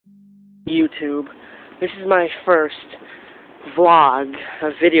YouTube. This is my first vlog, a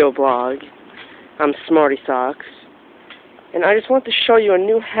video blog. I'm smartysox. And I just want to show you a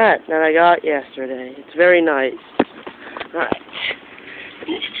new hat that I got yesterday. It's very nice. Alright.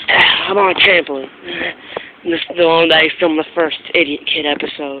 I'm on a trampoline. This is the one that I filmed the first Idiot Kid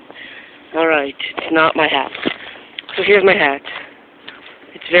episode. Alright, it's not my hat. So here's my hat.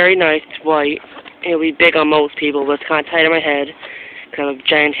 It's very nice, it's white. It'll be big on most people, but it's kind of tight on my head. Kind of a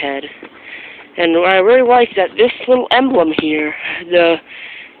giant head. And what I really like that this little emblem here, I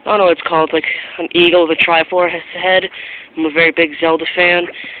don't know what it's called, like an eagle with a triforce head. I'm a very big Zelda fan.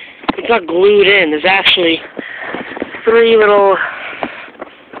 It's not glued in. There's actually there's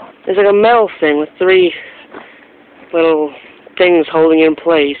like a metal thing with three little things holding it in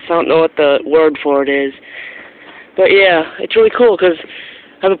place. I don't know what the word for it is. But yeah, it's really cool because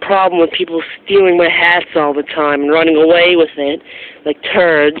I have a problem with people stealing my hats all the time and running away with it, like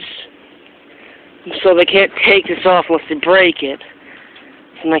turds. So they can't take this off unless they break it.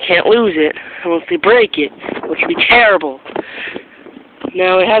 And I can't lose it unless they break it, which would be terrible.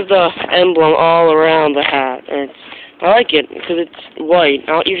 Now, it has the emblem all around the hat, and I like it because it's white.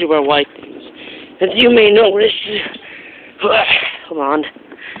 I don't usually wear white things. As you may notice, hold on,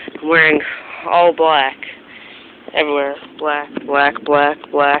 I'm wearing all black. Everywhere. Black, black, black,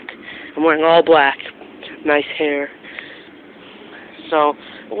 black. I'm wearing all black. Nice hair. So,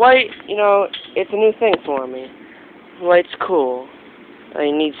 white, you know, it's a new thing for me. White's cool.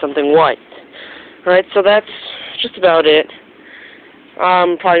 I need something white. Alright, so that's just about it.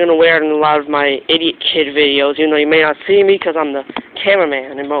 I'm probably going to wear it in a lot of my Idiot Kid videos, even though you may not see me because I'm the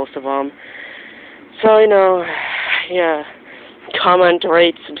cameraman in most of them. So, you know, yeah. Comment,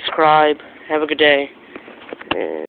 rate, subscribe. Have a good day.